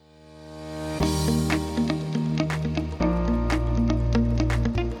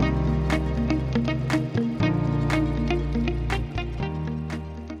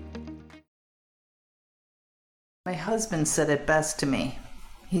My husband said it best to me.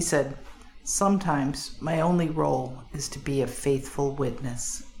 He said, "Sometimes my only role is to be a faithful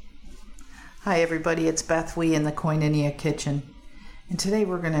witness." Hi everybody, it's Beth Wee in the Koinonia Kitchen, and today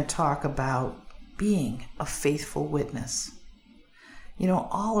we're going to talk about being a faithful witness. You know,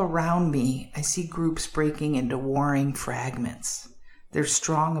 all around me, I see groups breaking into warring fragments. There's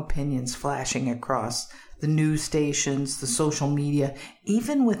strong opinions flashing across the news stations, the social media,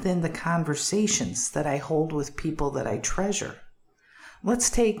 even within the conversations that I hold with people that I treasure. Let's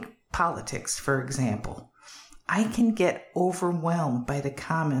take politics, for example. I can get overwhelmed by the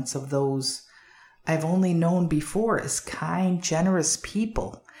comments of those I've only known before as kind, generous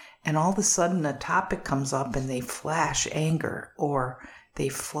people, and all of a sudden a topic comes up and they flash anger or they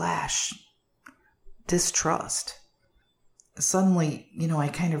flash distrust. Suddenly, I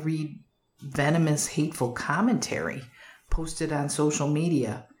kind of read venomous, hateful commentary posted on social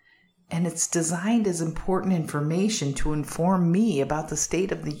media, and it's designed as important information to inform me about the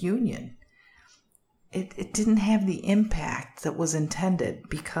state of the union. It didn't have the impact that was intended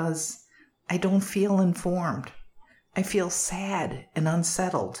because I don't feel informed. I feel sad and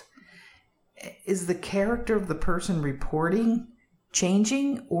unsettled. Is the character of the person reporting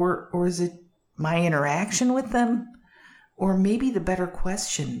changing, or is it my interaction with them? Or maybe the better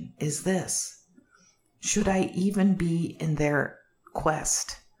question is this: should I even be in their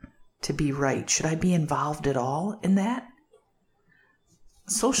quest to be right? Should I be involved at all in that?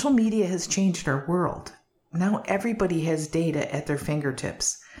 Social media has changed our world. Now everybody has data at their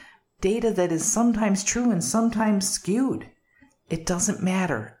fingertips. Data that is sometimes true and sometimes skewed. It doesn't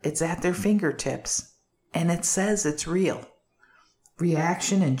matter. It's at their fingertips. And it says it's real.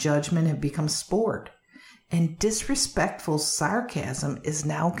 Reaction and judgment have become sport. And disrespectful sarcasm is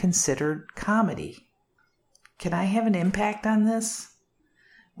now considered comedy. Can I have an impact on this?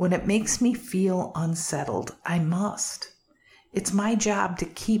 When it makes me feel unsettled, I must. It's my job to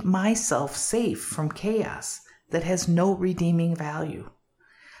keep myself safe from chaos that has no redeeming value.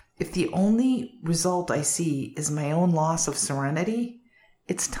 If the only result I see is my own loss of serenity,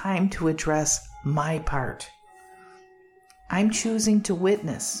 it's time to address my part. I'm choosing to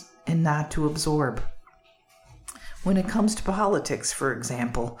witness and not to absorb. When it comes to politics, for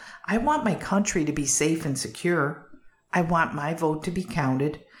example, I want my country to be safe and secure. I want my vote to be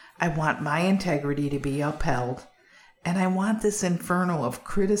counted. I want my integrity to be upheld. And I want this inferno of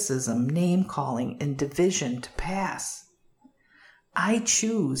criticism, name-calling, and division to pass. I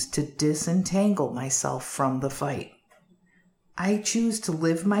choose to disentangle myself from the fight. I choose to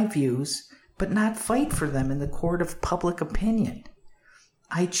live my views, but not fight for them in the court of public opinion.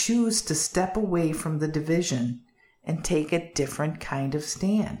 I choose to step away from the division and take a different kind of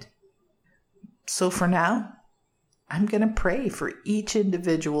stand. So for now, I'm going to pray for each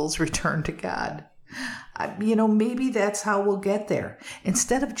individual's return to God. Maybe that's how we'll get there.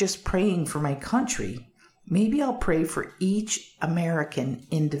 Instead of just praying for my country, maybe I'll pray for each American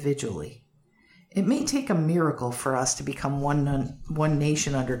individually. It may take a miracle for us to become one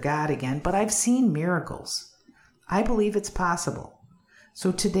nation under God again, but I've seen miracles. I believe it's possible.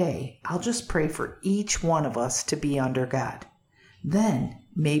 So today, I'll just pray for each one of us to be under God. Then,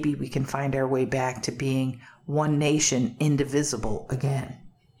 maybe we can find our way back to being one nation, indivisible again.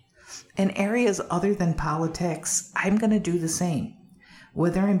 In areas other than politics, I'm going to do the same.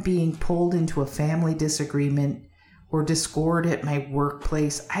 Whether I'm being pulled into a family disagreement or discord at my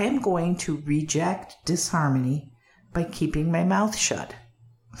workplace, I am going to reject disharmony by keeping my mouth shut.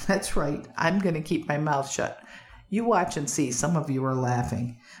 That's right, I'm going to keep my mouth shut. You watch and see, some of you are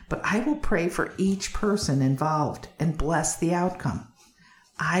laughing, but I will pray for each person involved and bless the outcome.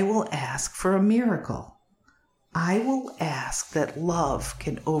 I will ask for a miracle. I will ask that love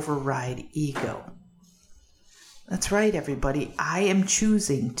can override ego. That's right, everybody. I am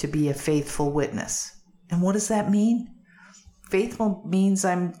choosing to be a faithful witness. And what does that mean? Faithful means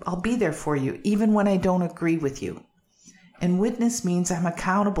I'll be there for you, even when I don't agree with you. And witness means I'm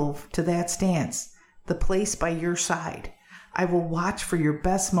accountable to that stance. The place by your side. I will watch for your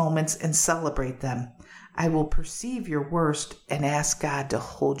best moments and celebrate them. I will perceive your worst and ask God to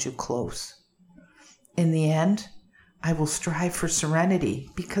hold you close. In the end, I will strive for serenity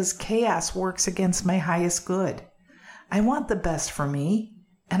because chaos works against my highest good. I want the best for me,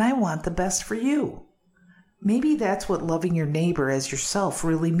 and I want the best for you. Maybe that's what loving your neighbor as yourself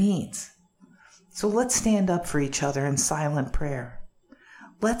really means. So let's stand up for each other in silent prayer.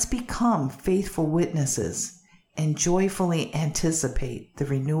 Let's become faithful witnesses, and joyfully anticipate the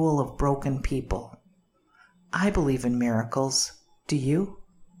renewal of broken people. I believe in miracles. Do you?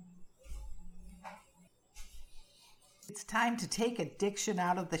 It's time to take addiction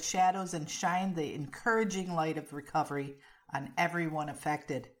out of the shadows and shine the encouraging light of recovery on everyone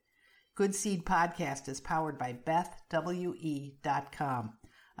affected. Good Seed Podcast is powered by BethWE.com,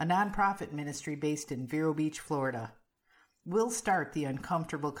 a nonprofit ministry based in Vero Beach, Florida. We'll start the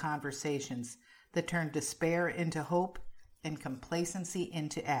uncomfortable conversations that turn despair into hope and complacency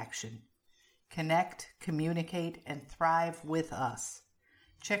into action. Connect, communicate, and thrive with us.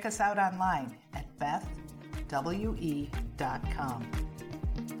 Check us out online at BethWE.com.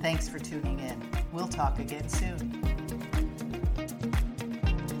 Thanks for tuning in. We'll talk again soon.